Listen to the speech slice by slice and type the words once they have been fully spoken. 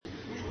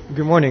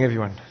Good morning,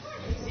 everyone.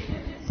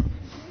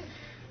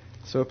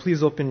 So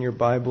please open your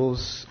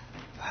Bibles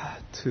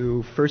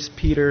to 1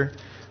 Peter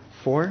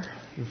 4,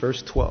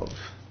 verse 12.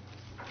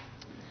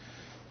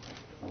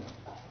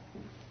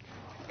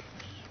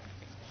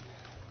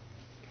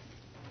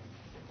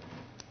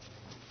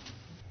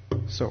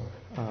 So,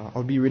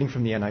 I'll be reading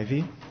from the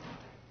NIV.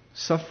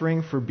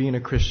 Suffering for being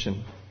a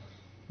Christian.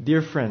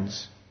 Dear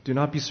friends, do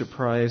not be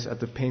surprised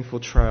at the painful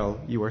trial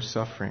you are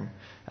suffering,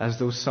 as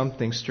though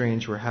something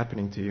strange were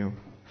happening to you.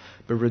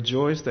 But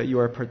rejoice that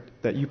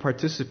you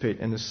participate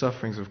in the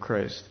sufferings of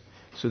Christ,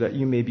 so that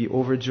you may be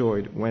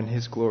overjoyed when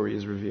His glory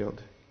is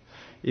revealed.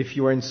 If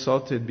you are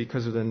insulted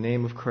because of the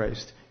name of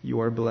Christ, you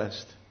are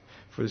blessed,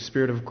 for the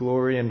Spirit of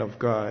glory and of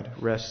God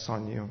rests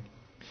on you.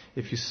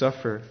 If you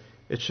suffer,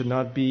 it should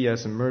not be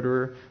as a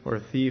murderer or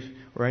a thief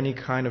or any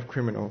kind of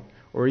criminal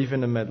or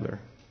even a meddler.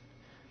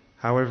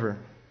 However,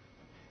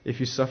 if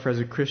you suffer as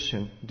a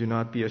Christian, do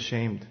not be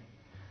ashamed,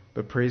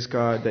 but praise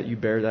God that you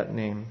bear that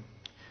name.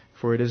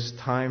 For it is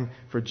time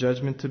for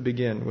judgment to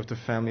begin with the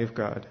family of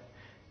God.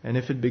 And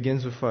if it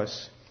begins with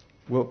us,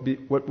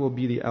 what will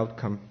be the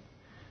outcome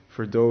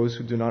for those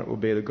who do not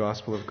obey the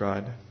gospel of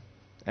God?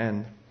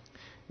 And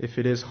if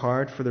it is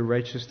hard for the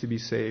righteous to be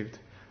saved,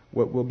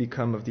 what will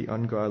become of the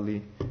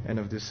ungodly and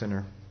of the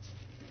sinner?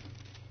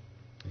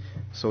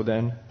 So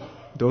then,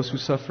 those who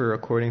suffer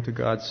according to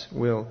God's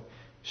will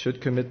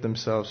should commit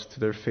themselves to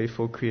their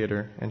faithful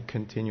Creator and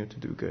continue to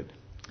do good.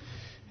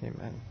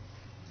 Amen.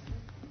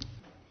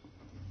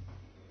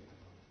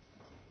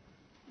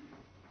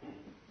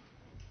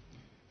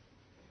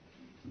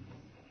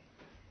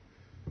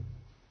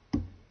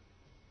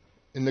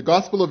 In the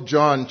Gospel of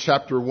John,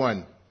 chapter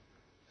 1,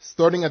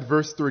 starting at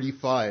verse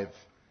 35,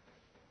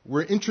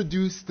 we're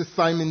introduced to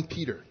Simon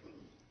Peter,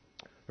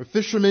 a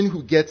fisherman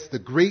who gets the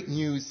great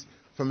news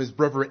from his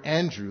brother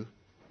Andrew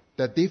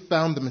that they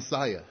found the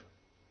Messiah.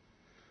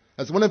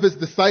 As one of his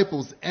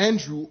disciples,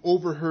 Andrew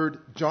overheard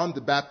John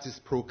the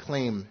Baptist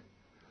proclaim,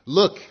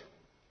 "Look,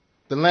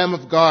 the Lamb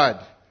of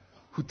God,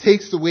 who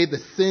takes away the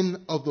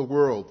sin of the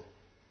world,"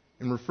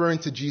 in referring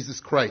to Jesus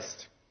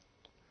Christ.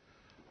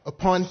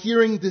 Upon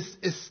hearing this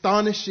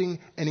astonishing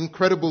and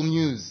incredible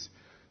news,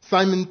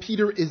 Simon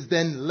Peter is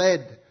then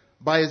led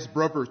by his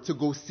brother to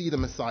go see the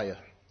Messiah.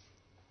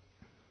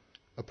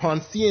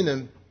 Upon seeing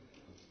him,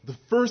 the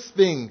first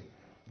thing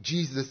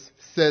Jesus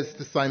says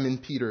to Simon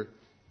Peter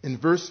in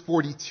verse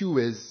 42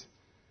 is,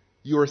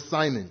 "You are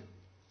Simon,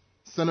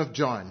 son of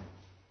John.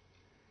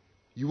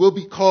 You will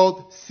be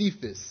called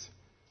Cephas."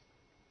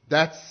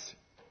 That's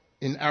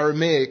in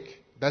Aramaic.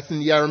 That's in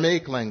the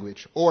Aramaic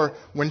language, or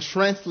when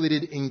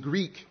translated in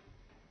Greek,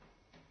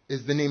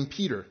 is the name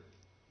Peter,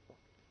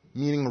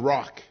 meaning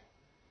rock,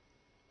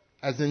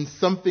 as in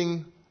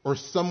something or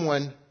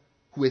someone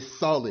who is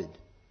solid,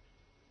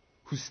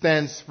 who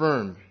stands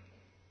firm.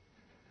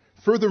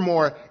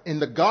 Furthermore, in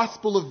the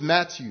Gospel of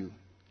Matthew,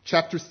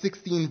 chapter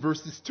 16,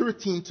 verses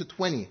 13 to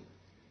 20,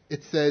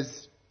 it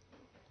says,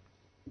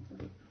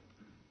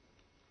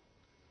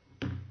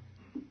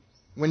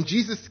 "When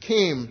Jesus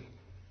came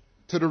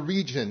to the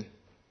region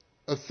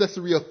of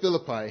Caesarea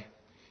Philippi,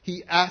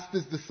 he asked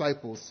his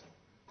disciples,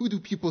 'Who do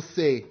people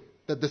say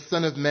that the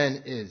Son of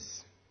Man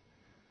is?'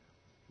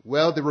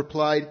 Well, they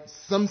replied,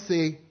 'Some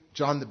say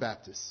John the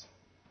Baptist.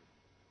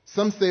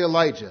 Some say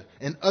Elijah,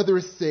 and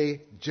others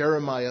say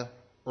Jeremiah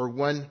or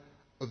one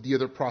of the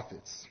other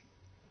prophets.'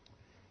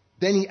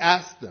 Then he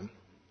asked them,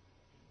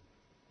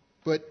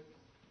 'But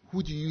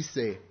who do you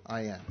say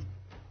I am?'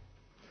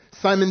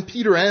 Simon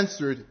Peter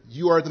answered,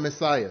 'You are the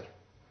Messiah,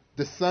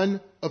 the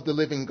Son of the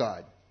living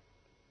God.'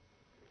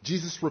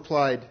 Jesus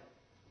replied,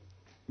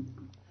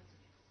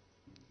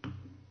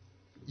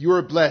 'You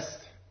are blessed,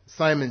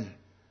 Simon,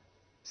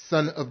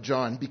 son of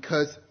John,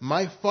 because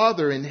my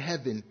Father in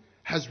heaven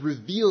has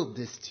revealed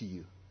this to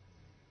you.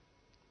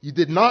 You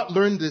did not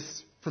learn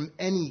this from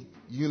any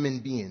human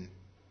being.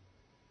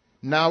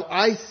 Now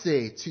I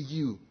say to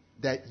you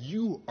that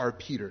you are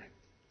Peter,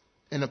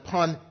 and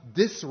upon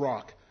this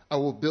rock I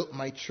will build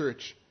my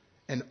church,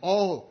 and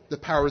all the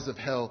powers of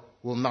hell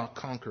will not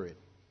conquer it.'"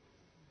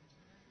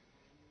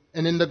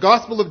 And in the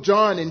Gospel of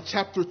John, in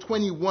chapter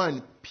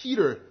 21,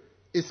 Peter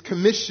is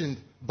commissioned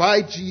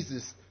by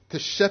Jesus to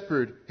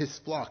shepherd his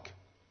flock.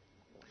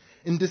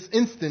 In this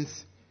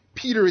instance,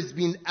 Peter is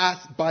being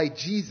asked by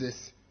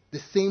Jesus the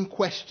same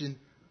question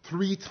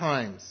 3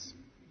 times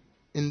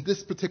in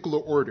this particular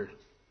order.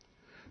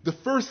 The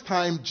first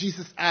time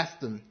Jesus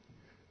asked him,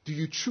 "Do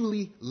you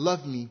truly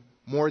love me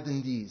more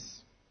than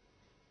these?"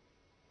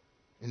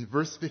 In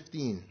verse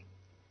 15.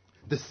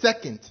 The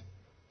second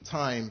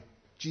time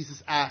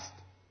Jesus asked,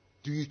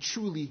 "Do you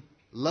truly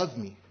love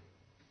me?"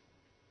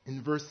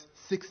 in verse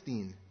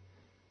 16.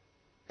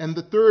 And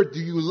the third, "Do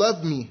you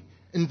love me?"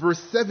 in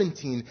verse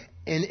 17.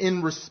 And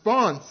in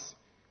response,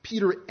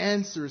 Peter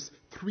answers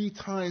 3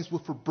 times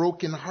with a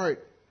broken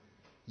heart,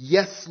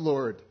 "Yes,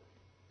 Lord,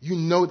 you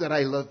know that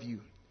I love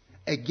you."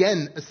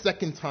 Again, a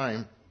second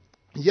time,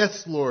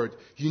 "Yes, Lord,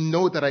 you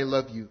know that I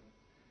love you."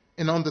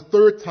 And on the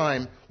third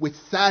time, with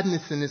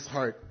sadness in his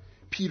heart,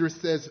 Peter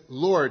says,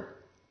 "Lord,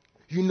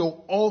 You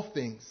know all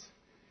things.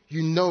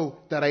 You know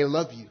that I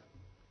love you.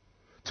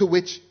 To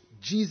which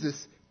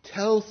Jesus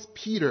tells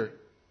Peter,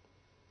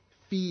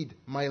 feed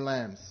my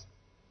lambs.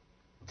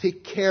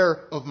 Take care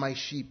of my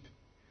sheep.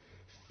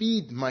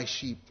 Feed my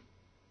sheep.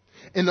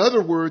 In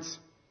other words,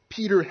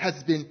 Peter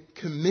has been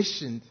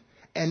commissioned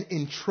and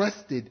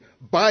entrusted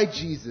by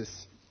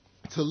Jesus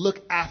to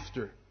look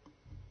after,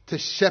 to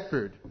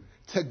shepherd,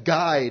 to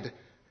guide,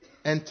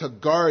 and to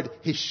guard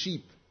his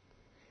sheep.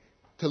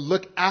 To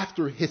look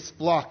after his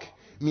flock,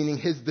 meaning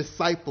his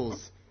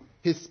disciples,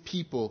 his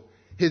people,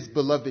 his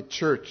beloved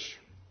church.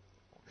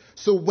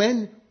 So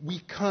when we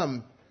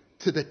come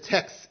to the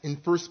text in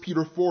 1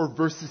 Peter 4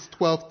 verses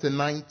 12 to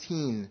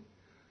 19,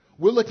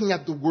 we're looking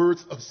at the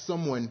words of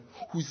someone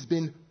who's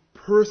been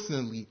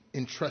personally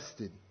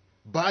entrusted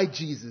by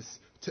Jesus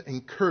to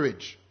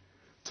encourage,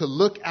 to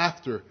look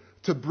after,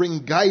 to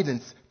bring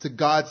guidance to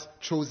God's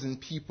chosen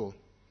people,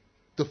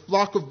 the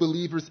flock of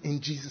believers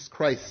in Jesus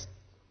Christ,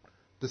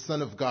 the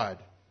Son of God.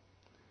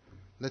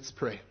 Let's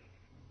pray.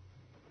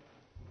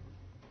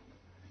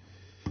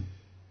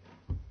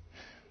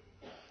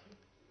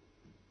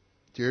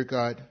 Dear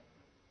God,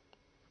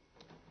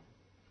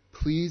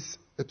 please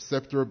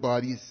accept our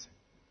bodies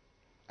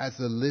as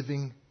a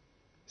living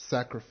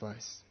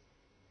sacrifice,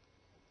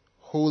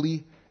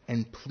 holy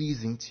and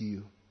pleasing to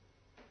you,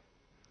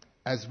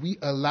 as we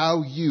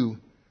allow you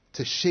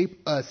to shape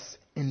us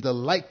in the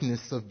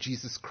likeness of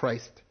Jesus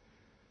Christ,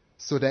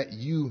 so that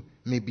you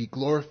may be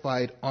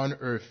glorified on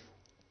earth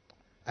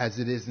as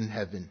it is in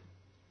heaven.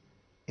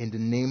 In the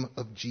name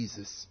of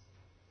Jesus,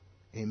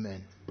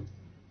 amen.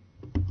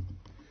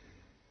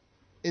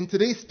 In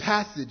today's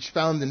passage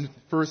found in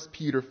 1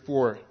 Peter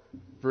 4,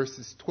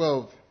 verses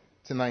 12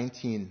 to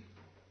 19,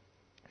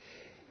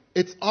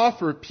 its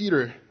author,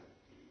 Peter,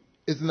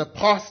 is an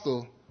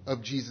apostle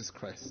of Jesus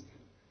Christ.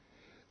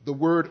 The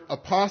word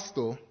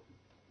apostle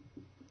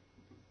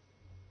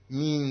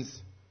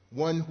means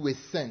one who is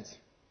sent,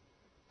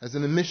 as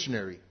in a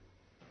missionary.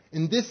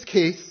 In this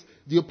case,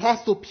 the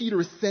apostle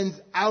Peter sends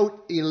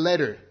out a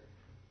letter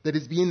that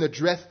is being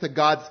addressed to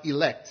God's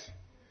elect.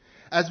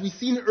 As we've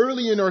seen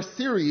early in our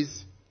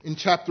series, in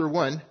chapter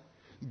 1,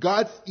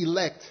 God's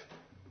elect,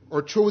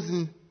 or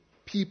chosen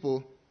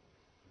people,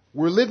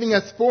 were living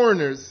as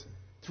foreigners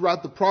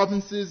throughout the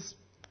provinces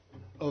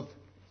of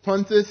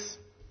Pontus,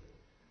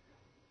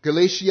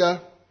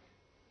 Galatia,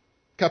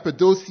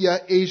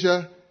 Cappadocia,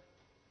 Asia,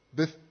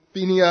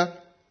 Bithynia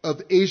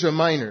of Asia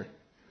Minor,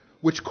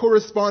 which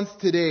corresponds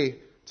today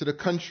to the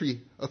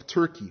country of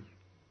Turkey.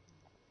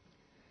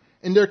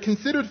 And they're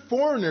considered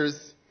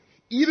foreigners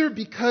either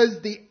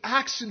because they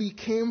actually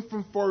came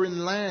from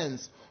foreign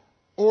lands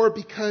or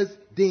because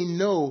they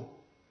know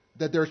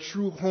that their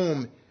true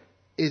home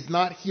is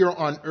not here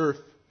on earth,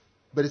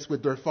 but it's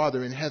with their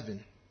Father in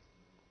heaven.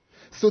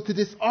 So to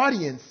this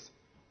audience,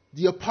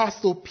 the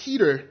Apostle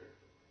Peter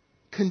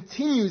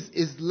continues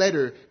his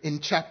letter in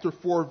chapter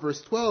 4,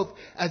 verse 12,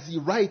 as he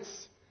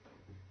writes,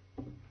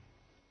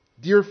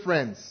 "Dear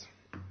friends,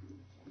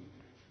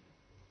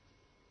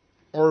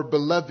 or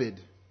beloved,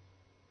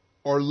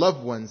 or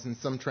loved ones in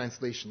some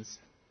translations,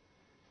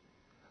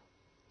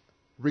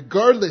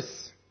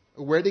 regardless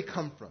of where they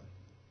come from,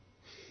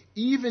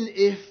 even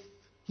if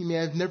he may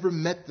have never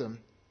met them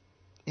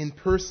in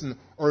person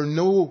or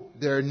know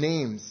their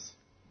names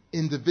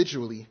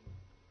individually,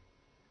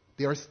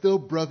 they are still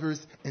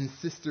brothers and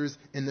sisters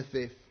in the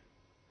faith,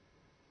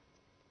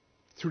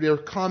 through their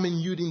common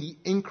unity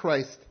in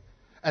Christ,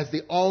 as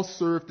they all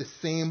serve the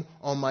same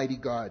Almighty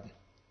God.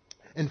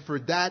 And for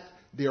that,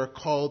 they are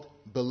called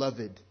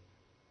beloved,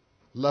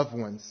 loved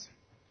ones,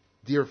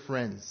 dear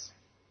friends.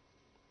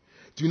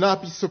 Do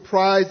not be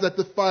surprised at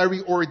the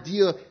fiery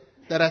ordeal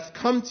that has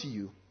come to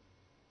you."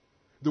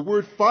 The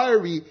word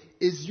fiery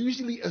is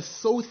usually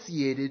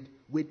associated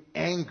with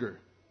anger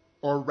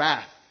or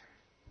wrath.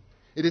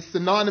 It is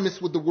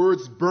synonymous with the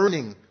words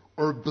burning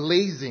or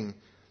blazing,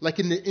 like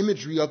in the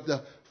imagery of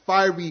the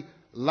fiery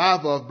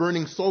lava of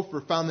burning sulfur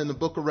found in the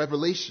book of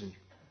Revelation.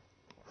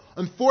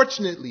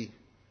 Unfortunately,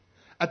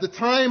 at the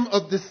time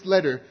of this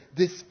letter,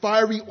 this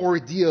fiery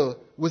ordeal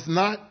was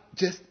not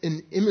just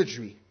an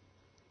imagery,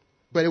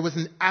 but it was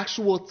an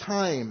actual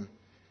time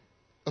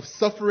of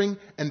suffering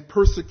and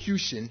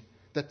persecution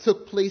that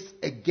took place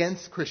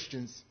against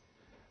Christians,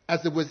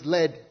 as it was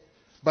led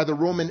by the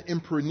Roman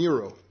Emperor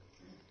Nero,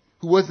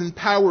 who was in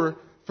power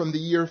from the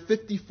year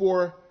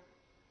 54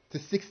 to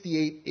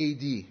 68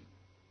 AD.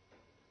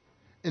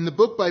 In the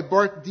book by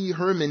Bart D.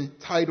 Herman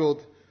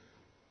titled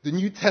The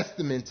New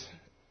Testament,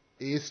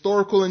 a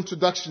historical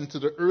introduction to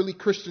the early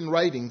Christian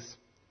writings,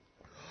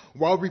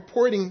 while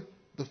reporting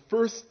the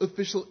first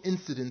official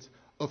incident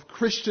of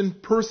Christian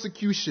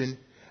persecution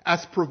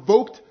as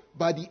provoked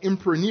by the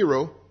Emperor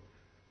Nero,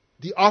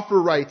 the author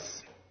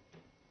writes,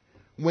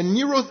 "When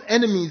Nero's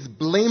enemies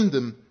blamed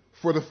him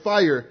for the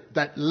fire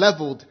that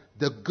leveled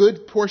the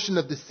good portion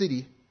of the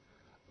city,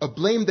 a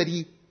blame that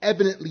he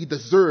evidently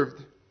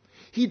deserved,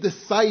 he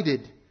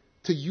decided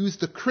to use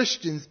the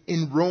Christians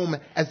in Rome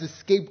as the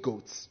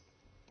scapegoats.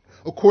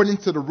 According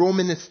to the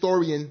Roman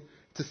historian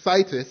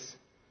Tacitus,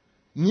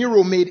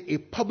 Nero made a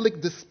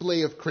public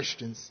display of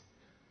Christians,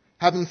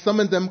 having some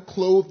of them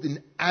clothed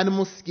in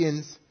animal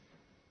skins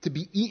to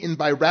be eaten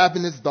by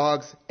ravenous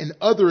dogs, and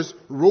others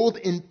rolled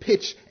in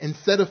pitch and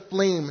set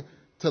aflame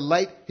to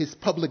light his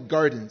public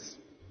gardens.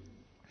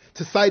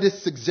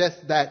 Tacitus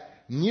suggests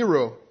that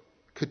Nero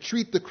could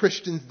treat the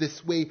Christians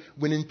this way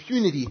with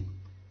impunity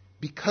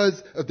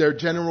because of their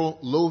general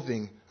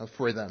loathing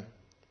for them.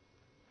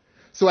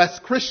 So as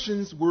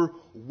Christians were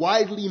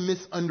widely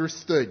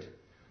misunderstood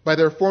by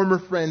their former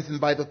friends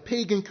and by the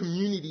pagan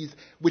communities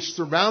which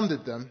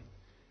surrounded them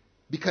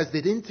because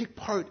they didn't take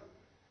part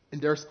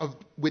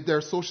with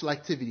their social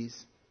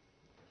activities,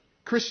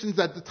 Christians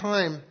at the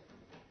time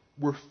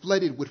were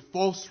flooded with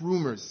false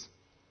rumors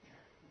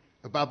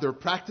about their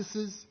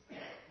practices,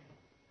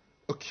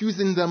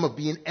 accusing them of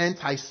being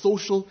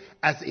antisocial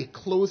as a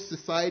closed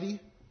society,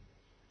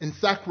 and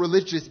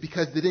sacrilegious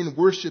because they didn't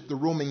worship the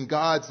Roman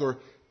gods or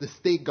the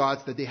state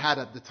gods that they had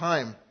at the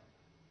time.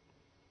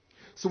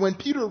 So when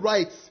Peter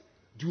writes,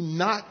 "Do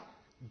not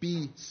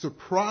be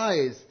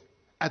surprised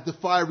at the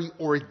fiery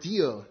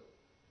ordeal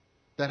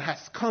that has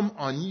come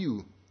on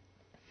you,"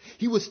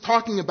 he was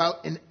talking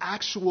about an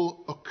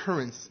actual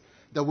occurrence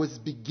that was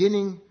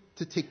beginning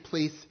to take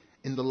place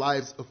in the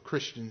lives of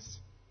Christians.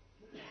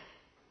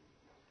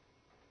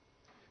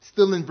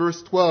 Still in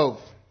verse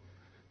 12,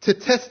 to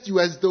test you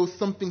as though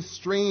something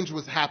strange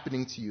was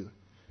happening to you.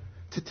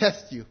 To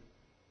test you.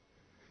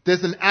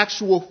 There's an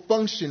actual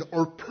function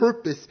or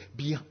purpose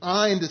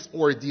behind this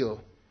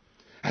ordeal,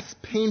 as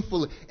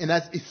painful and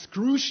as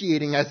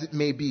excruciating as it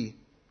may be.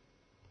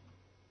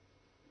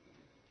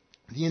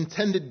 The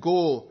intended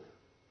goal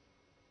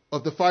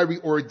of the fiery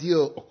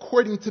ordeal,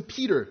 according to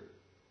Peter,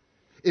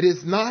 it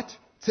is not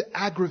to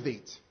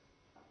aggravate.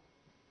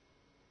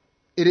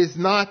 It is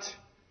not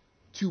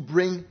to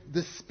bring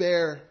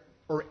despair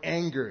or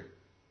anger,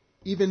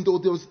 even though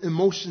those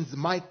emotions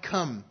might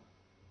come.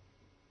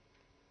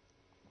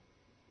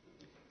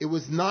 It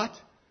was not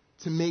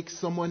to make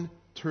someone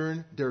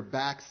turn their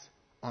backs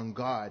on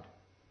God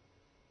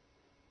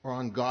or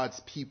on God's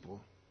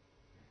people.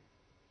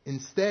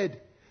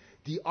 Instead,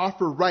 the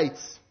author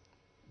writes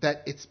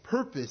that its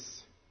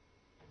purpose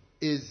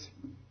is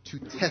to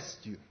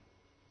test you.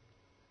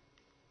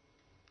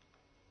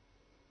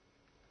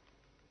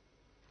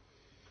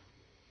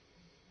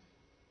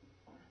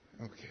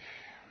 Okay.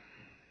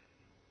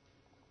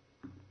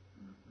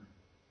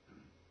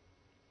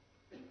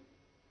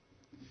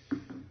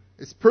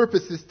 Its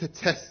purpose is to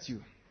test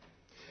you.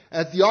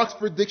 As the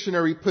Oxford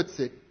Dictionary puts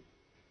it,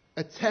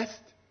 a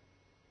test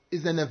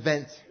is an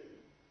event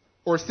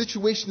or a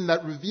situation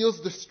that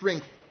reveals the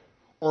strength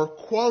or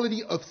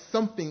quality of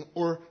something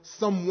or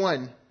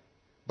someone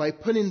by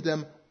putting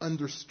them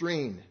under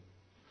strain.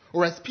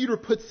 Or as Peter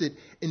puts it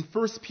in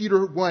 1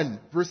 Peter 1,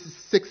 verses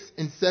 6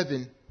 and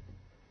 7,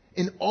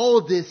 in all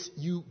this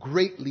you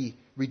greatly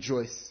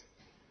rejoice.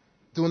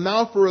 Though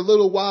now for a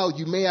little while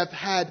you may have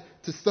had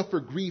to suffer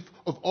grief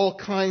of all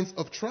kinds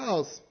of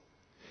trials.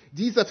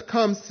 These have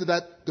come so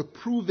that the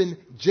proven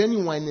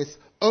genuineness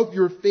of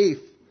your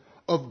faith,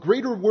 of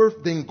greater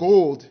worth than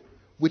gold,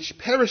 which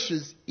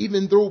perishes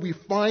even though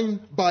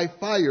refined by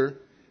fire,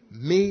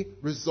 may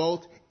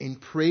result in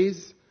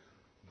praise,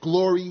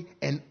 glory,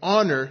 and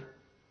honor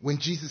when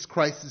Jesus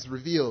Christ is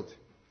revealed.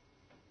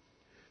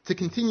 To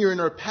continue in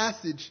our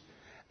passage,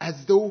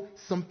 as though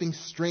something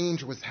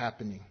strange was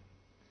happening,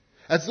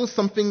 as though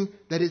something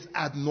that is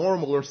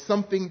abnormal or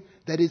something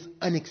that is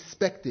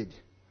unexpected.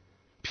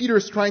 Peter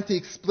is trying to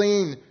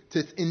explain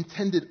to his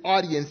intended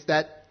audience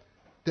that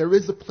there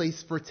is a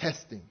place for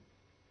testing,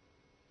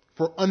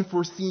 for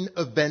unforeseen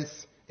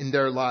events in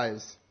their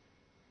lives.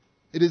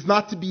 It is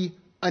not to be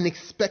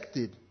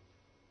unexpected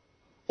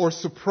or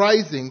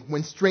surprising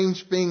when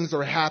strange things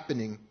are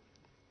happening,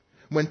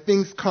 when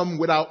things come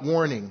without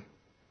warning,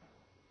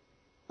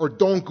 or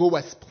don't go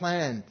as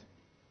planned,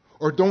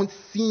 or don't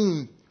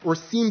seem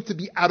to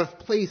be out of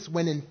place,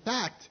 when in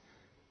fact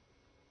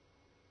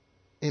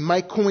it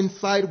might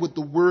coincide with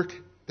the work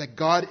that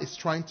God is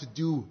trying to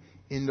do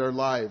in their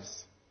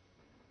lives.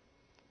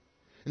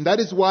 And that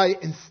is why,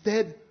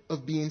 instead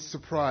of being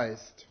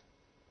surprised,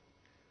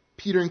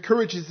 Peter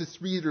encourages his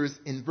readers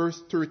in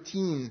verse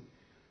 13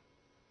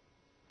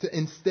 to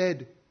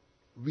instead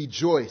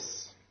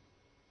rejoice,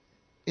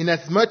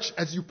 inasmuch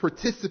as you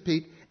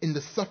participate in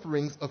the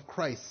sufferings of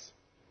Christ.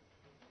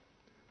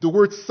 The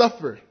word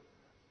suffer,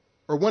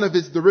 or one of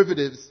its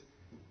derivatives,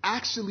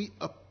 actually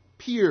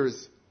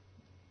appears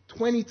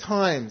 20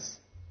 times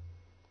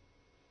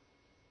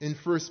in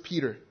 1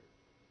 Peter,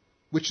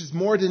 which is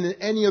more than in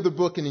any other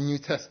book in the New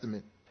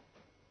Testament.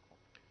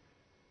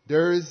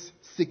 There is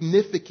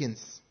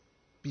significance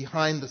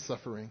behind the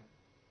suffering.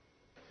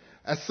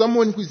 As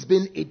someone who's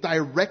been a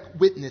direct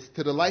witness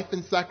to the life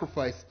and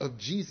sacrifice of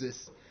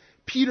Jesus,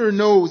 Peter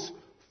knows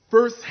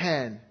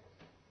firsthand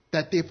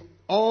that they've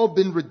all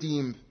been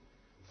redeemed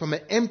from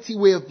an empty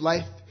way of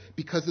life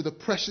because of the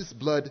precious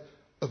blood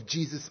of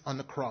Jesus on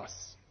the cross.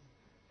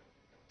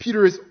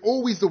 Peter is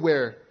always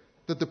aware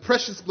that the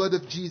precious blood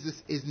of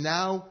Jesus is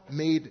now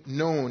made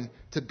known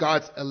to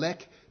God's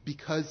elect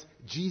because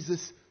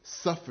Jesus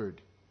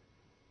suffered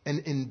and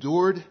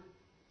endured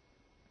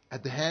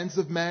at the hands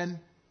of man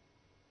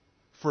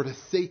for the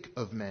sake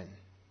of men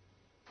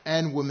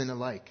and women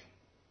alike.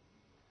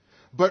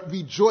 But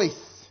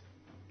rejoice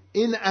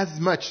in as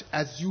much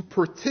as you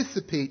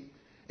participate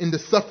in the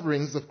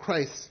sufferings of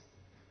Christ,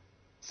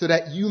 so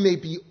that you may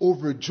be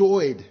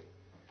overjoyed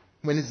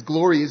when his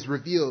glory is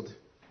revealed.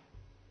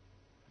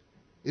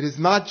 It is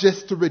not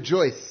just to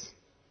rejoice,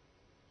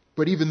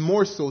 but even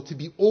more so to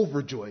be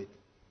overjoyed.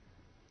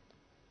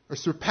 A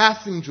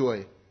surpassing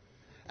joy,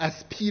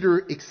 as Peter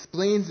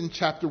explains in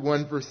chapter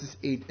 1, verses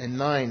 8 and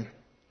 9.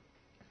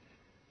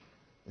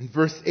 In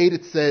verse 8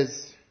 it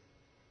says,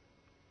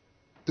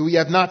 "Though you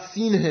have not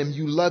seen him,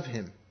 you love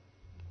him.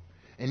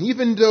 And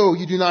even though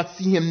you do not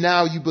see him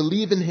now, you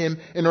believe in him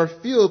and are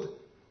filled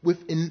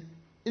with an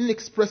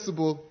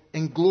inexpressible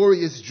and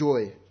glorious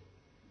joy.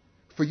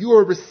 For you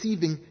are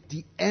receiving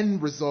the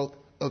end result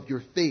of your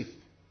faith,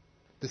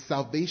 the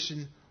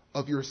salvation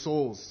of your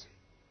souls."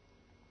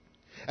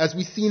 As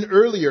we've seen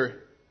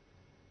earlier,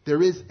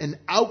 there is an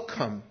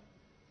outcome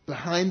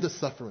behind the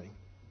suffering.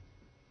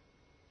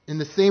 In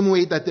the same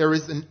way that there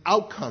is an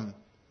outcome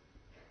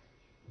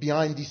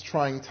behind these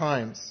trying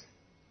times.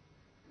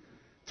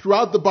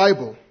 Throughout the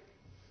Bible,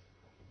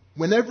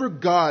 whenever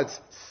God's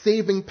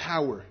saving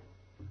power,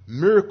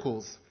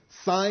 miracles,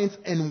 signs,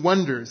 and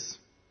wonders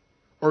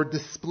are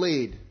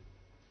displayed,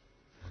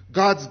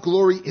 God's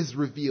glory is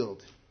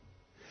revealed.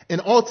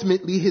 And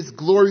ultimately, his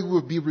glory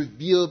will be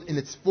revealed in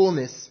its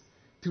fullness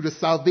through the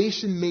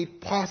salvation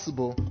made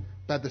possible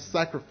by the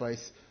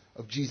sacrifice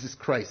of Jesus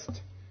Christ,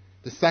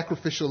 the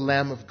sacrificial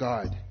Lamb of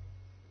God.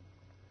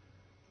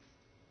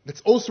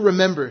 Let's also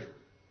remember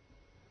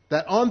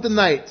that on the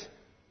night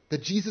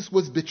that Jesus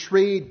was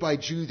betrayed by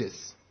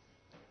Judas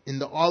in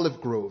the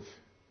olive grove,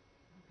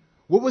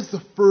 what was the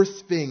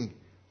first thing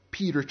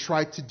Peter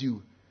tried to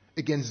do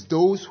against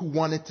those who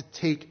wanted to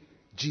take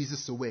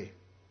Jesus away?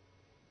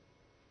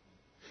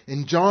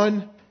 In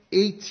John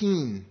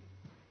 18,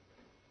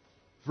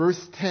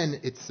 verse 10,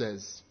 it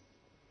says,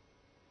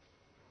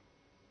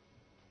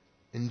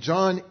 in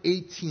John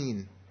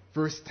 18,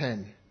 verse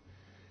 10,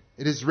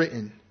 it is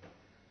written,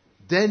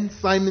 "Then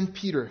Simon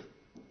Peter,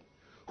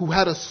 who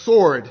had a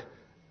sword,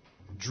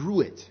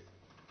 drew it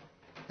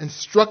and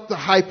struck the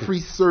high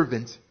priest's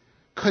servant,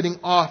 cutting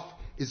off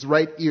his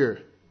right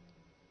ear.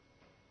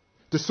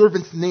 The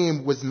servant's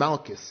name was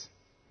Malchus."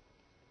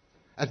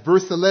 At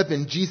verse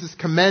 11, Jesus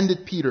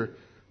commanded Peter,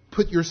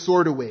 "Put your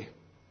sword away.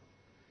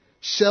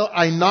 Shall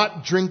I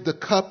not drink the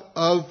cup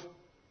of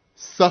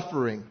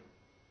suffering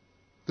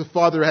the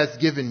Father has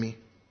given me?"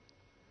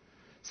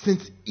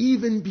 Since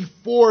even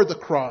before the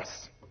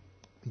cross,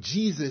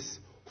 Jesus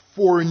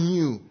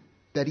foreknew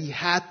that he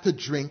had to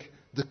drink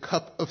the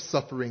cup of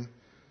suffering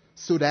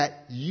so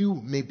that you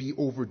may be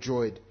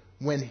overjoyed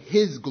when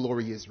his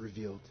glory is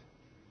revealed.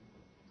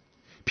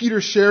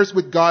 Peter shares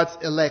with God's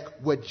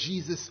elect what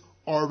Jesus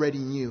already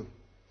knew,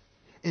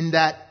 in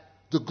that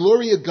the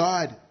glory of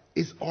God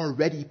is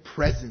already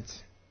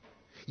present.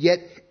 Yet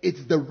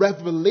it's the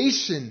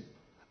revelation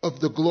of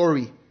the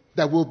glory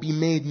that will be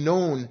made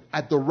known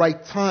at the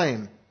right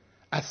time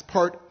as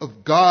part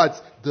of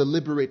God's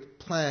deliberate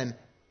plan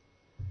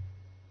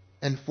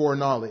and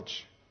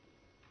foreknowledge.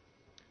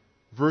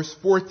 Verse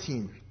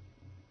 14,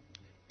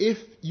 "If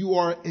you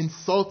are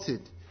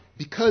insulted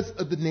because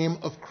of the name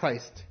of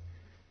Christ,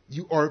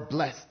 you are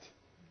blessed,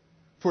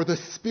 for the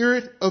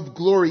Spirit of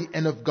glory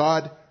and of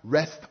God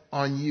rests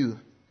on you."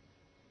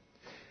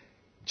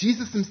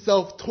 Jesus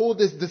himself told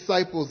his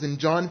disciples in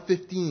John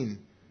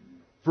 15,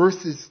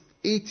 verses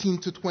 18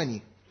 to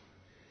 20,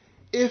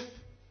 "If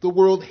the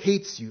world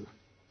hates you,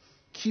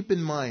 keep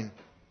in mind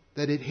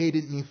that it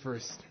hated me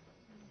first.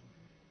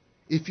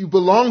 If you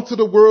belong to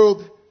the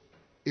world,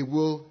 it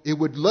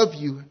would love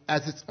you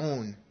as its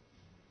own.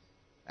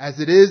 As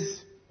it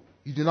is,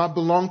 you do not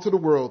belong to the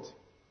world,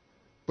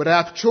 but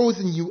I have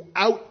chosen you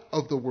out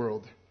of the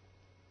world.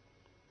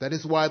 That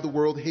is why the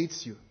world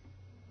hates you.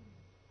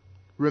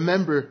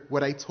 Remember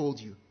what I told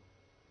you.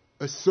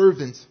 A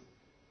servant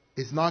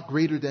is not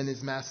greater than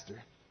his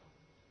master.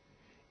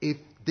 If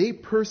they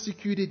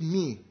persecuted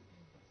me,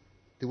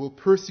 they will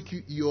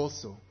persecute you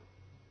also.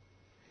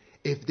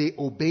 If they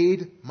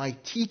obeyed my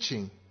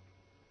teaching,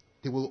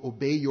 they will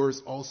obey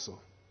yours also."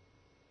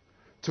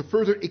 To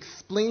further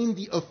explain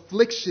the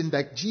affliction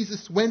that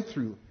Jesus went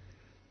through,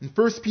 in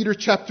 1 Peter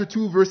chapter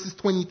 2, verses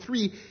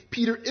 23,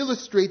 Peter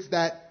illustrates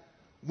that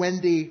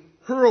when they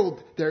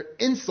hurled their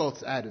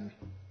insults at him,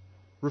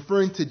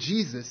 referring to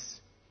Jesus,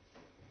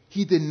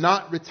 he did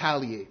not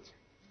retaliate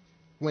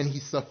when he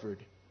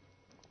suffered.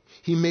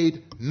 He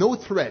made no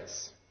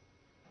threats.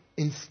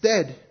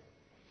 Instead,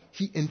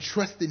 he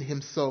entrusted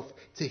himself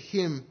to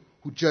him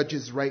who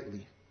judges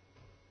rightly.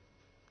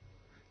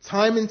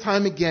 Time and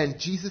time again,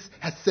 Jesus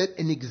has set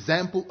an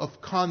example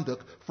of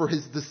conduct for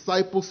his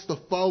disciples to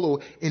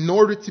follow in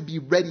order to be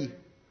ready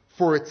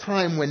for a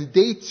time when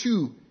they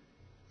too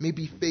may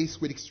be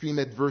faced with extreme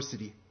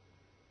adversity.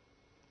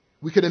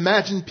 We could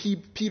imagine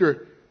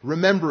Peter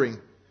remembering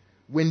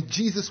when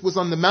Jesus was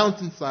on the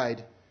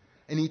mountainside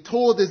and he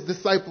told his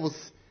disciples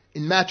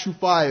in Matthew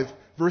 5,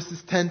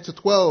 verses 10 to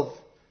 12,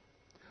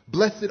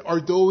 "Blessed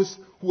are those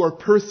who are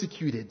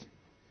persecuted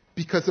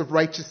because of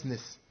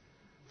righteousness,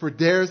 for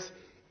theirs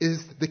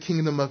is the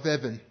kingdom of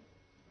heaven.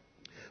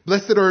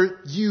 Blessed are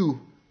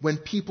you when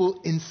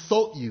people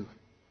insult you,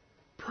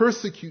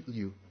 persecute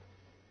you,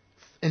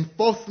 and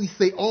falsely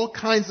say all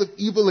kinds of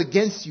evil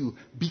against you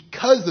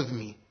because of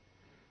me.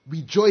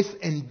 Rejoice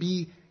and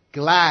be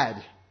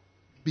glad,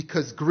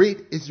 because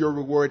great is your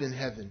reward in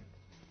heaven."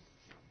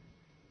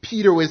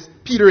 Peter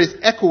is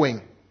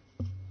echoing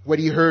what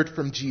he heard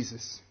from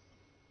Jesus.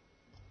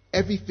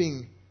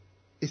 Everything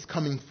is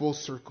coming full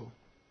circle.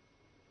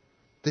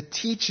 The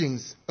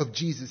teachings of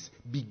Jesus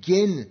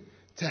begin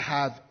to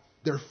have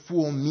their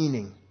full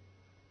meaning,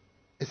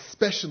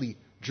 especially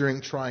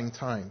during trying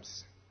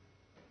times.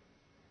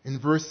 In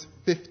verse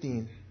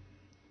 15,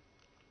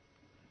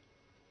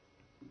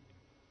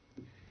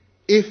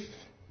 "If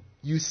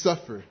you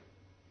suffer,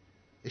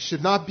 it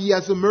should not be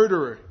as a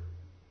murderer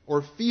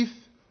or thief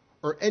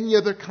or any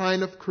other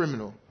kind of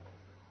criminal,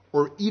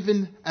 or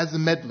even as a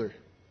meddler."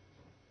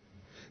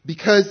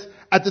 Because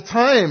at the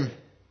time,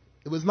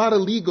 it was not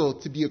illegal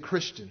to be a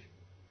Christian.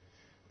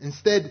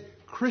 Instead,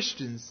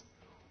 Christians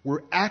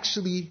were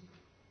actually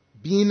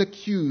being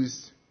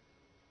accused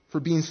for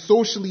being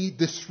socially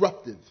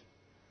disruptive.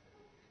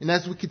 And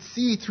as we could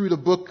see through the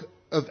book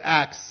of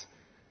Acts,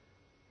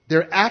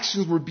 their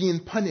actions were being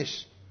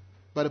punished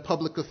by the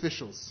public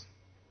officials.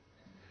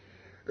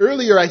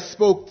 Earlier, I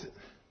spoke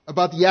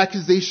about the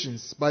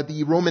accusations by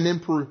the Roman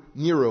Emperor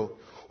Nero,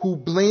 who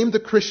blamed the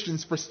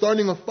Christians for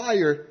starting a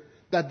fire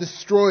that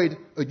destroyed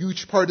a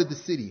huge part of the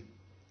city.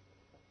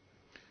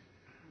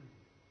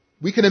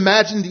 We can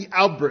imagine the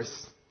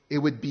outburst it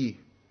would be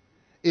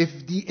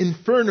if the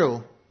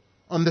inferno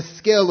on the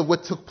scale of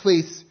what took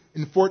place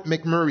in Fort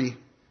McMurray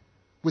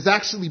was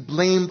actually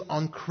blamed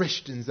on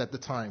Christians at the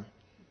time,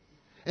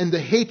 and the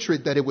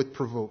hatred that it would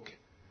provoke.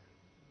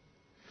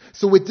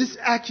 So with this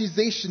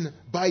accusation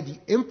by the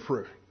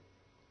emperor,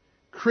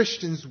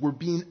 Christians were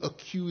being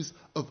accused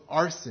of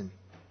arson,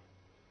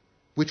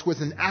 which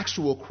was an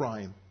actual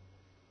crime,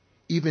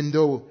 even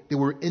though they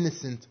were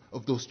innocent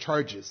of those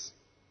charges.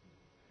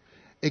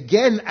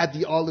 Again, at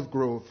the Olive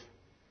Grove,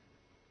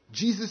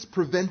 Jesus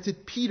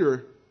prevented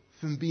Peter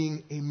from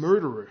being a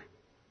murderer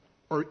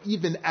or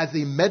even as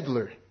a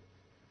meddler,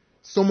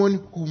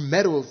 someone who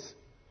meddles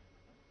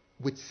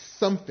with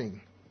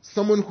something,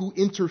 someone who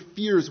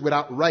interferes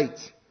without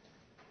right,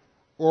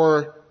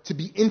 or to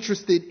be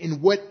interested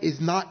in what is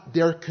not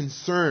their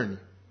concern.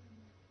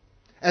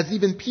 As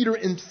even Peter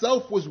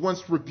himself was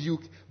once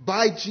rebuked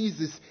by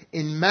Jesus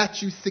in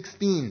Matthew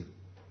 16,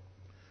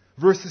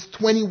 verses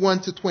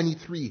 21 to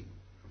 23,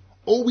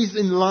 always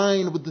in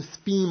line with this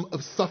theme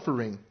of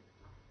suffering.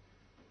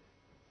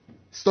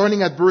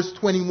 Starting at verse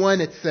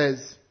 21, it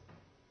says,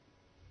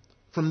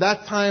 "From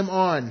that time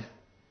on,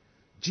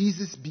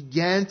 Jesus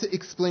began to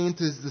explain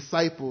to his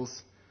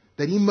disciples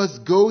that he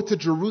must go to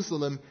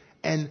Jerusalem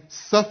and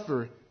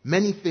suffer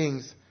many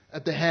things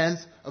at the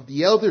hands of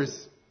the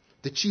elders,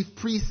 the chief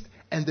priests,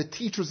 and the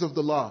teachers of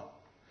the law,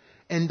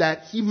 and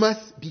that he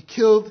must be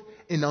killed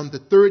and on the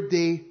third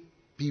day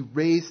be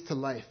raised to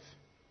life."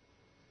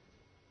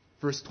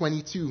 Verse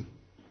 22,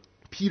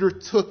 Peter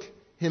took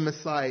him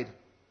aside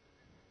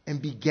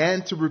and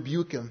began to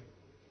rebuke him.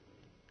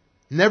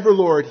 "Never,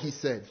 Lord," he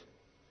said.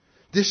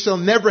 "This shall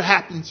never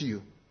happen to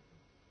you."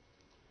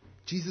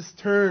 Jesus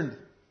turned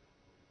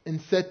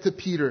and said to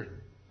Peter,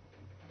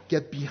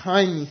 "Get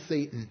behind me,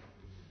 Satan.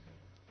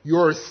 You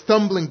are a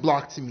stumbling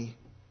block to me.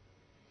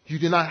 You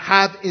do not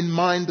have in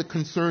mind the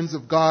concerns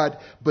of God,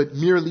 but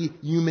merely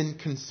human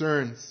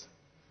concerns."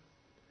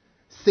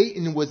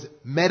 Satan was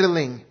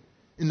meddling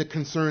in the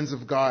concerns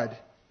of God,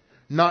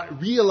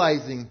 not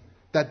realizing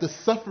that the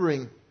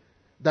suffering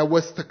that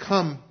was to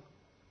come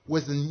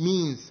was a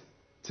means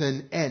to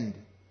an end,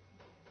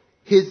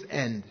 his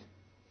end.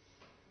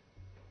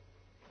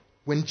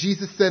 When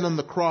Jesus said on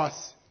the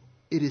cross,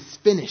 "It is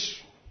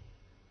finished,"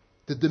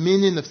 the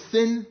dominion of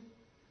sin,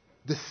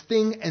 the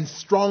sting and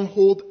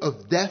stronghold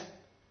of death,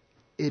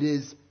 it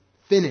is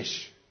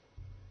finished.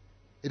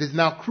 It is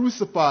now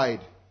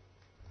crucified,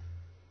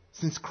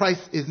 since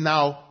Christ is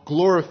now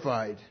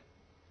glorified.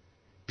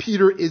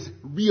 Peter is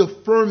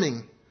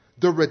reaffirming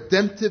the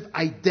redemptive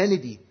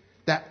identity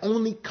that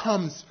only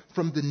comes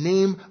from the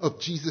name of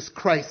Jesus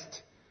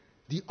Christ,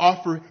 the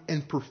author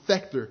and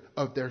perfecter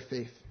of their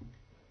faith.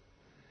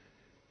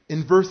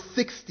 In verse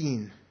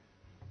 16,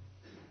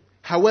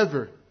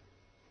 "However,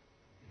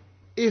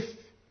 if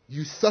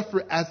you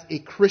suffer as a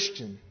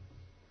Christian,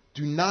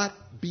 do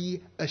not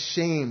be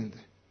ashamed,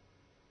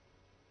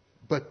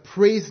 but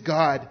praise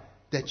God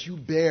that you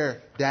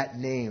bear that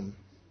name."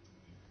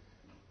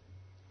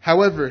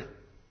 However,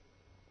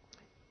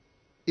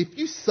 if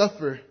you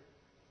suffer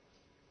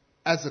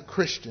as a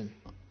Christian,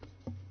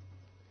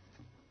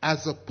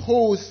 as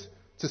opposed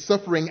to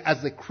suffering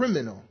as a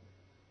criminal,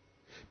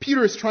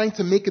 Peter is trying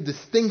to make a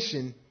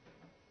distinction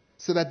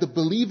so that the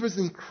believers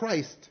in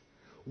Christ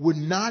would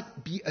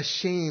not be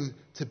ashamed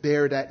to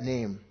bear that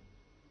name.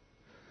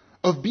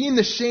 Of being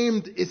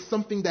ashamed is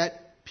something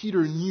that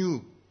Peter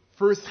knew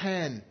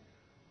firsthand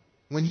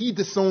when he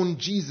disowned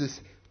Jesus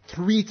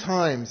 3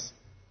 times,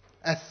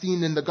 as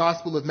seen in the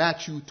Gospel of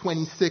Matthew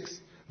 26,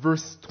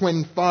 verse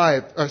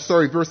 75.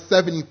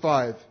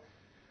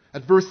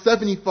 At verse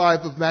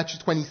 75 of Matthew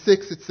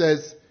 26, it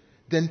says,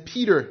 "Then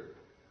Peter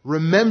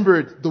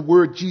remembered the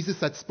word Jesus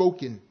had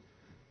spoken.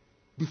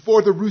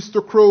 'Before the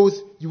rooster crows,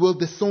 you will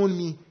disown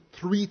me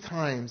 3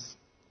 times.'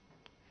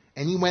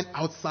 And he went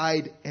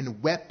outside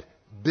and wept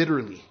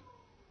bitterly."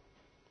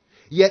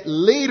 Yet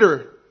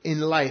later in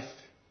life,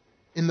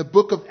 in the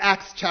book of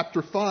Acts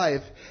chapter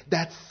 5,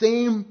 that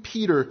same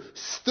Peter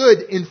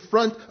stood in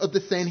front of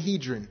the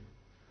Sanhedrin,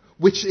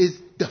 which is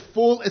the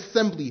full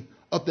assembly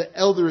of the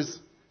elders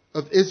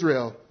of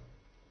Israel,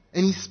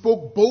 and he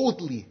spoke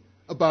boldly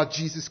about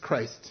Jesus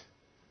Christ.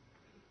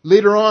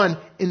 Later on,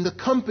 in the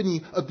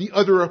company of the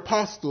other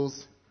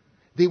apostles,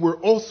 they were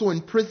also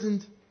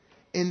imprisoned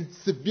and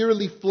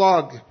severely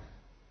flogged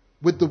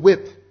with the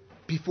whip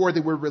before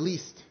they were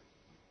released.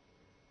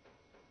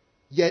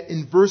 Yet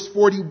in verse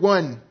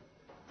 41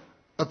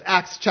 of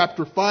Acts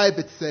chapter 5,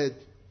 it said,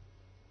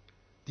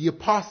 the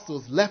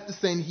apostles left the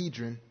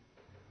Sanhedrin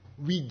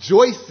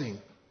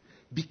rejoicing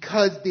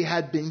because they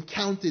had been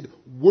counted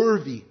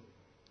worthy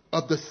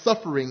of the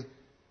suffering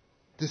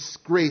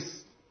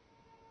disgrace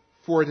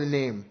for the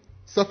name.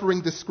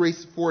 Suffering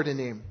disgrace for the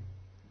name.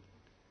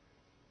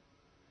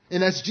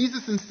 And as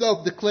Jesus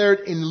himself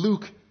declared in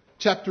Luke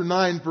chapter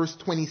 9, verse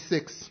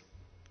 26,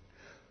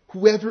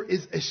 "Whoever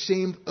is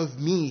ashamed of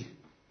me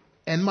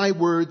and my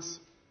words,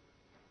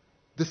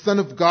 the Son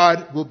of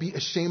God will be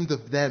ashamed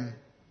of them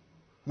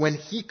when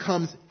he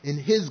comes in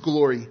his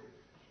glory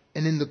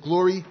and in the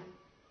glory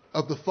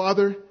of the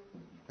Father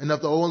and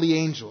of the holy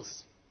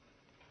angels."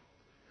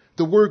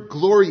 The word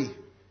glory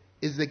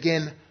is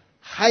again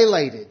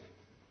highlighted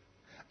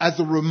as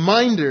a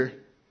reminder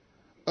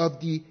of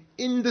the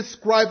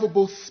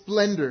indescribable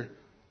splendor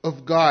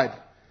of God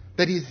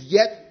that is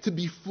yet to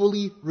be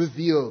fully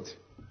revealed.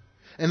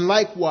 And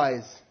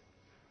likewise,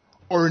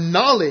 our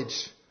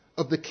knowledge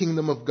of the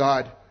kingdom of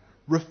God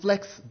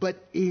reflects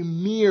but a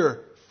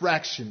mere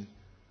fraction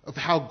of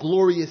how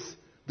glorious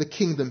the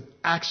kingdom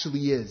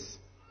actually is.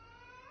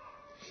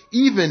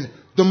 Even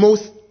the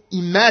most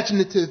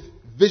imaginative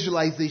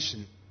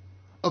visualization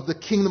of the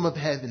kingdom of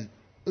heaven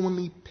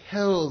only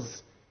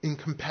pales in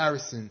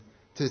comparison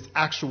to its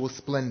actual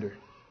splendor.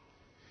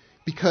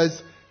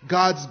 Because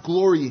God's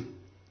glory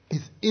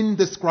is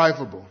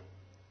indescribable.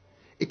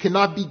 It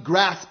cannot be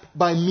grasped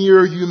by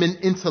mere human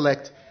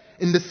intellect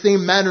in the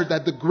same manner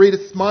that the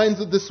greatest minds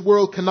of this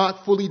world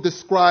cannot fully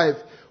describe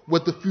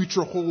what the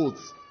future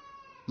holds,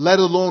 let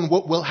alone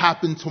what will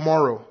happen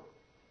tomorrow.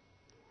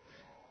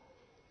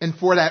 And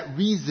for that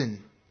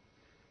reason,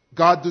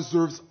 God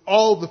deserves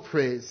all the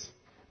praise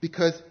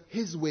because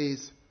his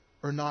ways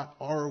are not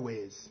our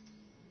ways.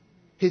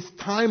 His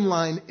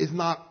timeline is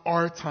not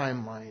our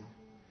timeline,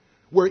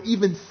 where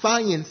even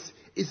science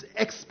is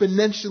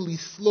exponentially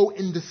slow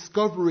in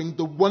discovering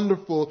the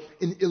wonderful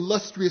and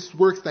illustrious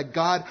works that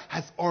God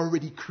has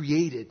already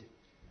created.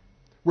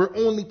 We're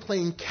only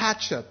playing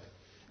catch up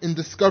in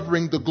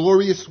discovering the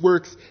glorious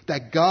works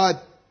that God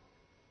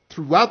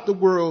throughout the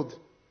world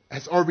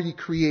has already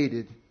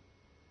created,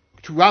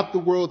 throughout the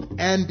world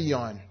and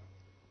beyond.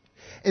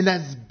 And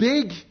as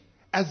big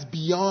as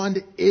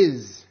beyond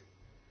is,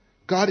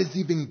 God is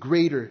even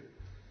greater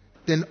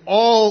than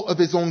all of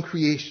his own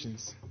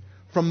creations.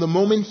 From the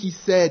moment he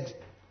said,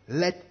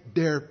 "Let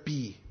there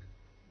be,"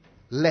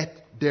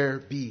 let there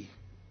be.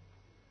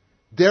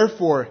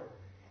 Therefore,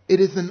 it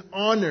is an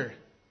honor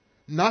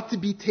not to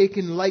be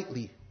taken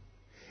lightly.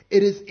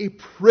 It is a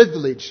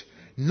privilege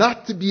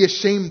not to be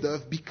ashamed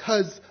of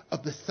because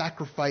of the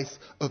sacrifice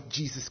of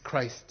Jesus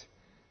Christ.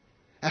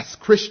 As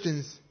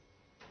Christians,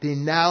 they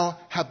now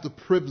have the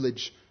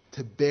privilege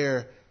to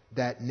bear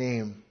that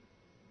name.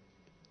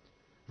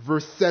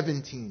 Verse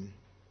 17.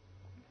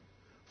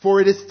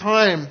 "For it is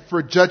time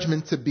for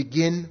judgment to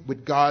begin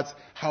with God's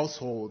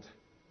household.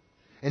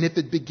 And if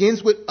it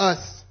begins with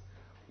us,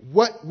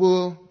 what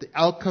will the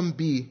outcome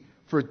be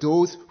for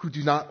those who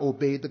do not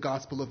obey the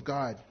gospel of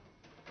God?"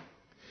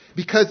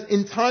 Because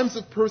in times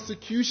of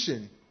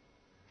persecution,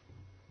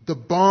 the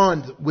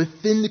bond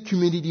within the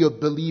community of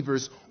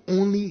believers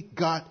only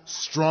got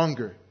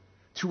stronger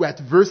through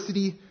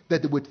adversity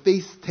that they would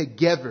face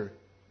together.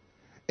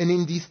 And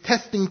in these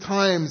testing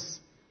times,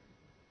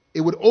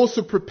 it would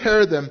also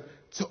prepare them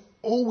to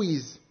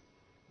always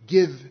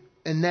give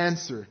an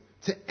answer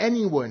to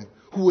anyone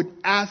who would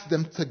ask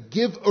them to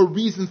give a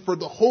reason for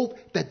the hope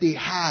that they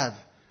have,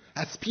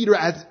 as Peter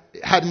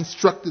had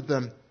instructed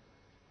them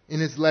in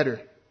his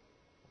letter.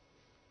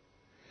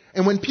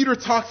 And when Peter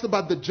talks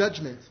about the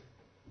judgment,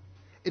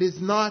 it is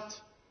not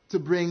to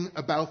bring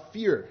about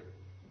fear,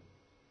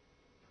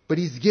 but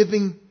he's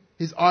giving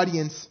his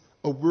audience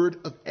a word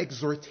of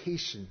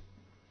exhortation,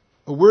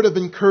 a word of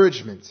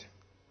encouragement,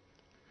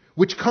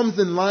 which comes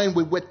in line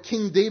with what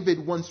King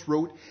David once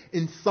wrote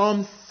in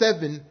Psalm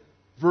 7,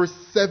 verse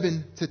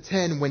 7 to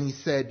 10, when he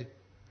said,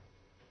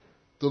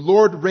 "The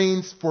Lord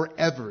reigns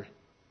forever.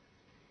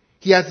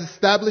 He has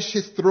established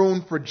his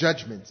throne for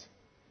judgment.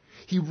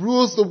 He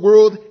rules the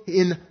world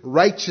in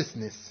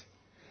righteousness,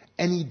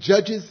 and he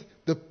judges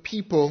the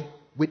people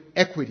with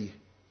equity.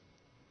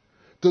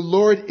 The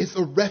Lord is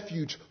a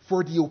refuge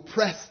for the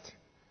oppressed,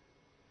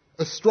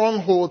 a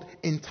stronghold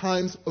in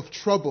times of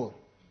trouble.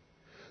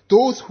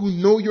 Those who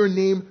know your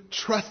name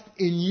trust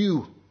in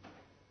you,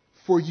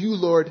 for you,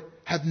 Lord,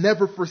 have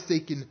never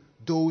forsaken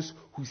those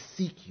who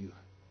seek you."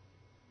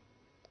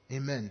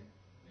 Amen.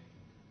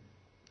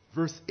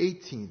 Verse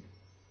 18.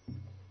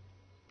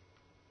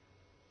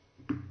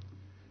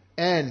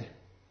 "And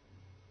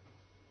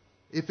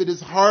if it is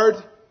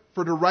hard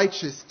for the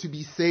righteous to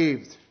be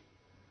saved,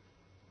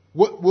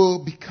 what will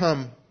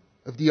become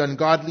of the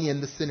ungodly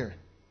and the sinner?"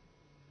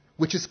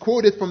 Which is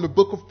quoted from the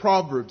book of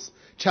Proverbs,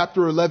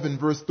 chapter 11,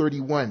 verse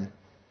 31,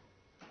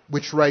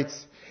 which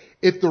writes,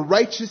 "If the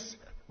righteous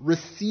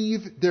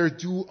receive their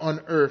due on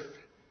earth,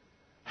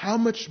 how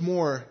much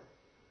more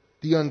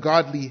the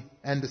ungodly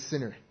and the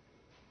sinner?"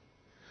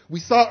 We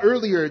saw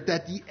earlier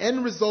that the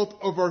end result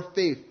of our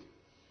faith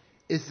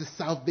is the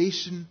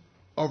salvation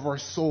of our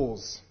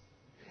souls.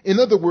 In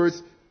other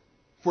words,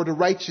 for the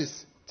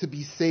righteous to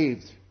be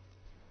saved.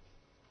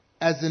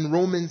 As in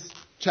Romans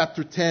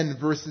chapter 10,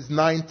 verses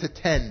 9 to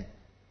 10.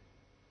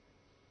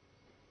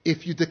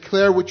 "If you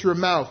declare with your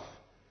mouth,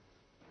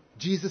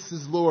 Jesus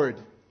is Lord,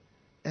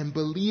 and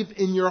believe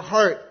in your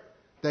heart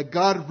that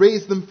God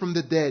raised him from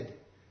the dead,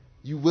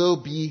 you will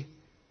be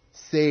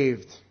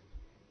saved.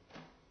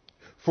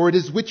 For it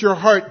is with your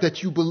heart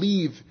that you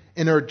believe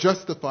and are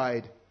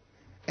justified,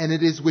 and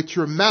it is with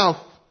your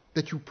mouth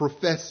that you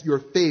profess your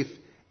faith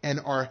and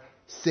are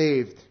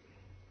saved."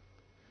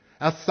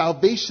 As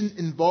salvation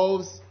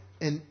involves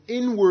an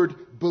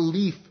inward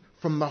belief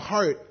from the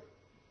heart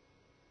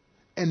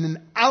and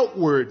an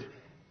outward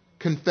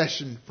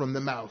confession from the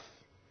mouth.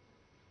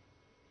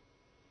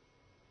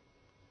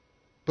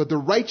 But the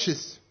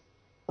righteous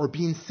are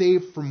being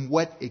saved from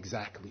what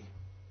exactly?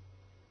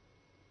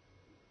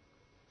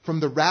 From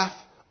the wrath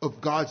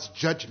of God's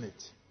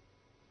judgment.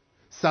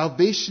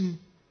 Salvation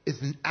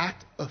is an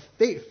act of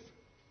faith,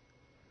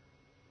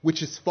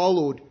 which is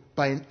followed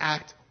by an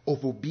act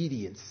of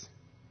obedience.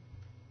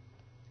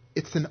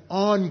 It's an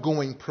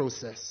ongoing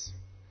process.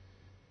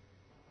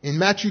 In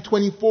Matthew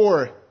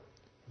 24,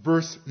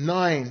 verse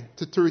 9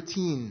 to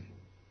 13,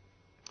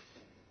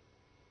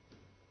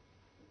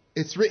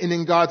 it's written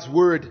in God's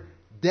word,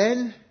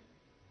 "Then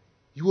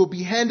you will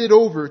be handed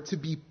over to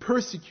be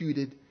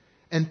persecuted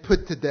and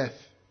put to death,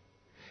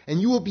 and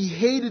you will be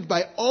hated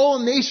by all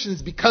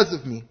nations because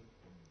of me.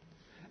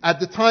 At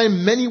the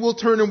time, many will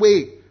turn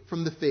away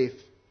from the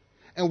faith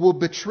and will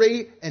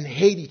betray and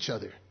hate each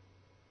other.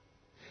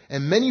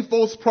 And many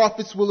false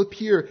prophets will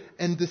appear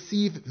and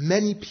deceive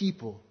many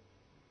people.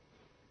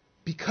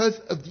 Because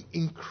of the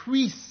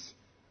increase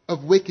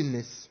of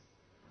wickedness,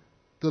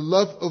 the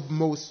love of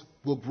most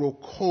will grow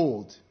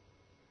cold.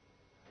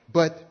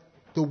 But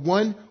the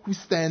one who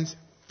stands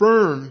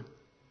firm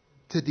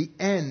to the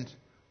end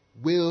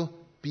will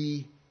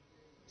be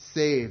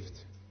saved."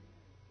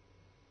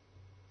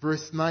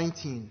 Verse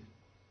 19.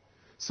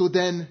 "So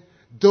then,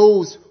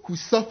 those who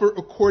suffer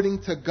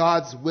according to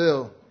God's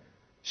will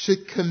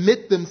should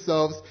commit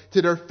themselves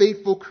to their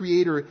faithful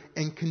Creator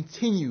and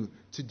continue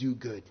to do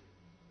good."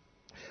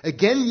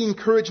 Again, the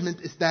encouragement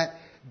is that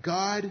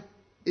God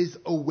is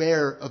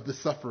aware of the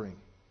suffering.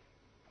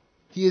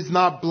 He is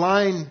not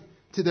blind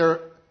to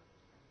their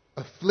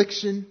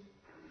affliction.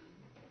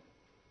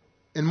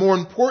 And more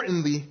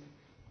importantly,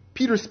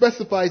 Peter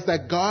specifies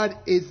that God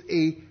is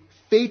a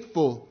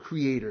faithful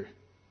Creator,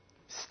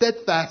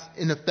 steadfast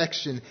in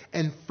affection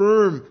and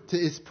firm to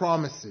his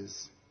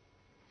promises.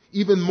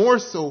 Even more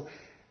so,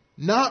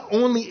 not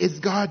only is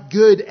God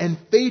good and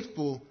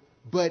faithful,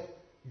 but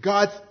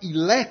God's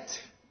elect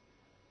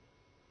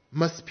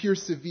must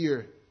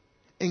persevere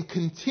and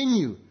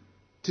continue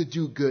to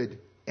do good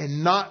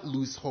and not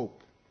lose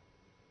hope.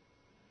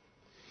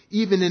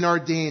 Even in our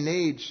day and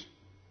age,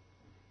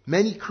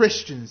 many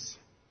Christians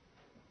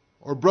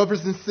or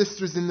brothers and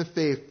sisters in the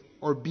faith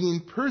are being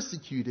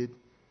persecuted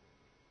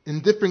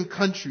in different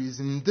countries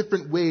and in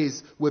different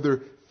ways,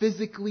 whether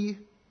physically,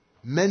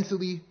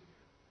 mentally,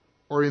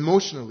 or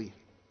emotionally.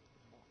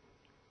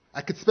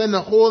 I could spend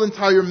a whole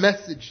entire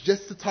message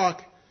just to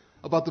talk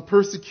about the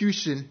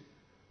persecution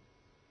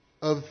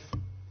of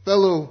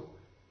fellow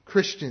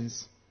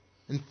Christians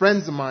and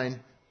friends of mine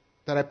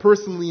that I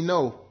personally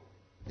know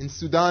in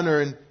Sudan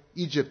or in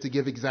Egypt, to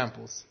give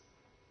examples.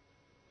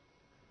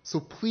 So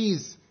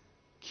please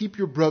keep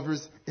your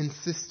brothers and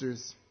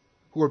sisters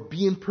who are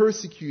being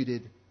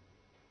persecuted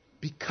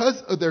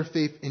because of their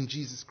faith in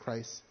Jesus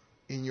Christ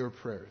in your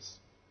prayers.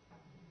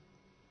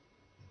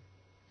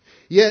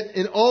 Yet,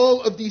 in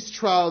all of these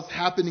trials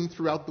happening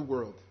throughout the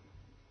world,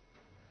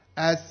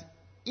 as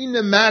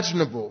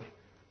unimaginable,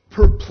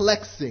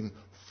 perplexing,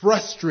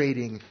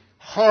 frustrating,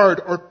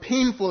 hard, or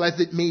painful as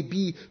it may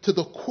be to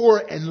the core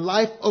and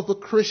life of a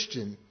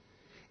Christian,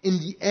 in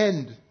the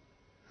end,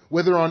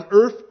 whether on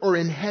earth or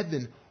in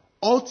heaven,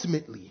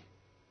 ultimately,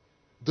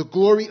 the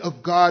glory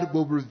of God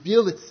will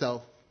reveal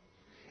itself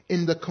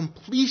in the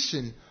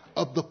completion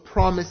of the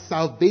promised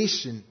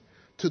salvation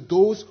to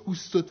those who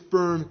stood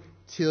firm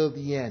till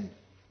the end.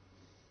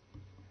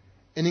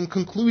 And in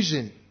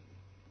conclusion,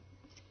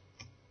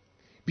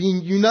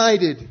 being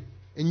united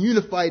and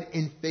unified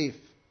in faith,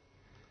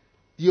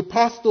 the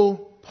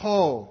Apostle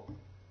Paul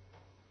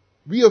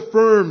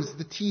reaffirms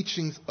the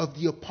teachings of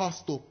the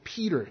Apostle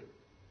Peter,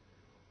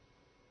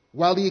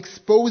 while he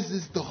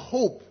exposes the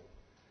hope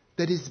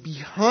that is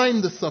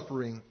behind the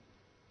suffering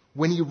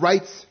when he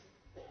writes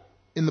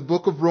in the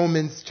book of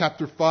Romans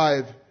chapter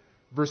 5,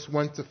 verse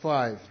 1 to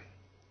 5.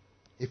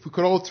 If we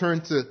could all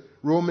turn to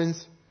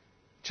Romans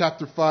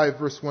chapter 5,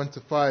 verse 1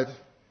 to 5,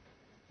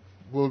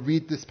 we'll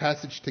read this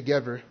passage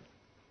together.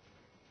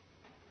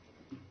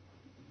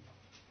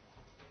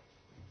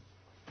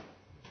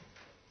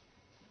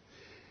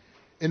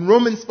 In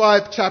Romans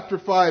 5, chapter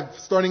 5,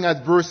 starting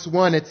at verse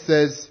 1, it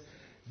says,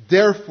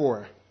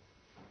 "Therefore,"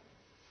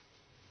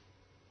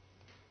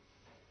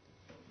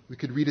 we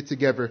could read it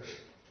together,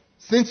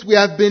 "since we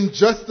have been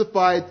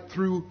justified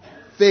through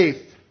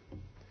faith,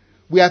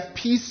 we have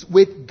peace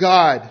with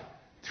God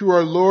through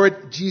our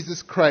Lord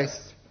Jesus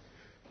Christ,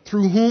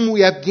 through whom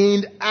we have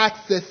gained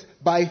access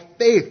by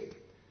faith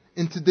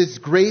into this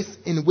grace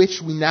in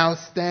which we now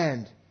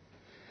stand.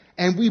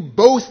 And we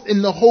boast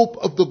in the hope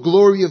of the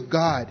glory of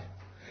God.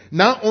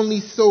 Not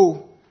only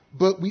so,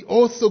 but we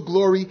also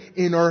glory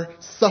in our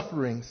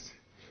sufferings,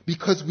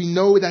 because we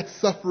know that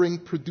suffering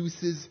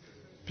produces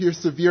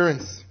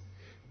perseverance.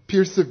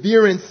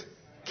 Perseverance,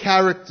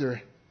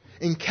 character.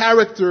 And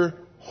character,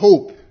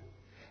 hope.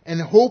 And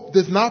hope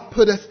does not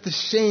put us to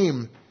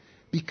shame,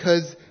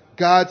 because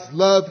God's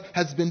love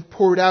has been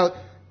poured out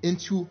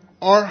into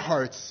our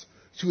hearts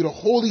through the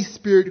Holy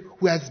Spirit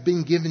who has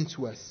been given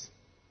to us.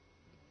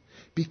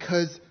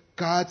 Because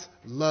God's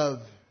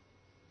love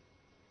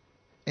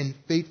and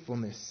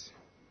faithfulness.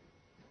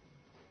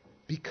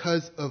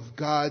 Because of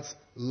God's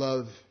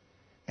love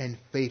and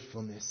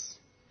faithfulness.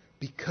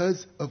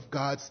 Because of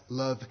God's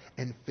love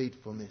and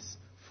faithfulness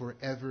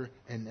forever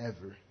and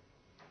ever.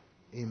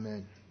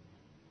 Amen.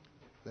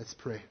 Let's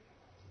pray.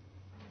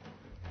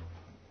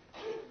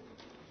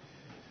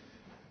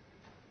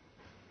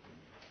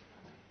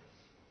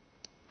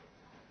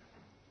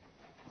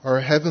 Our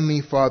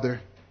Heavenly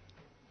Father,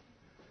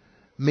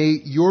 may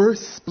your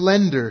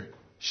splendor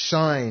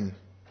shine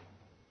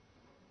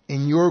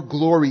and your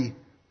glory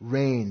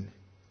reign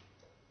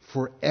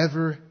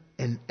forever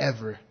and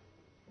ever.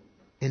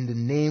 In the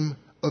name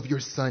of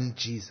your Son,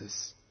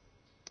 Jesus.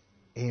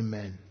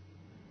 Amen.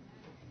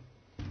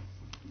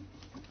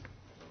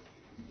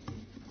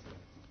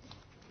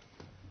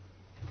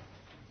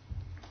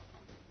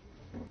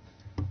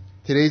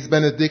 Today's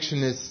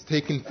benediction is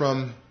taken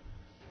from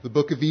the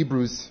book of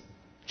Hebrews,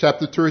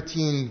 chapter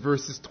 13,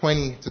 verses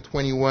 20 to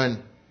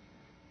 21.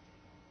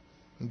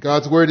 In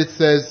God's word it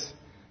says,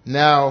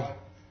 "Now,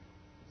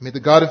 may the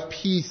God of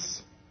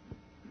peace,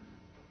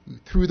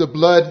 through the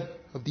blood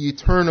of the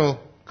eternal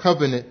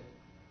covenant,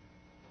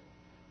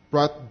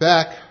 brought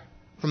back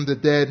from the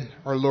dead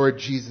our Lord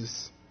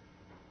Jesus,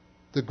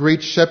 the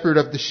great shepherd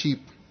of the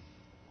sheep,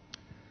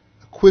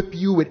 equip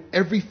you with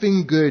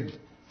everything good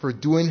for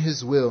doing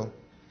his will,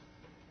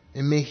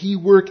 and may he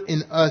work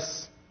in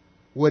us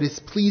what is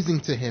pleasing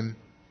to him,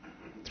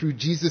 through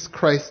Jesus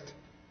Christ,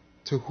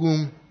 to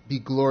whom be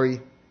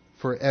glory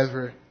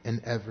forever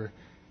and ever."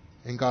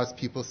 And God's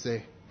people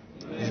say,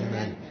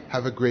 Amen.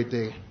 Have a great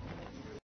day.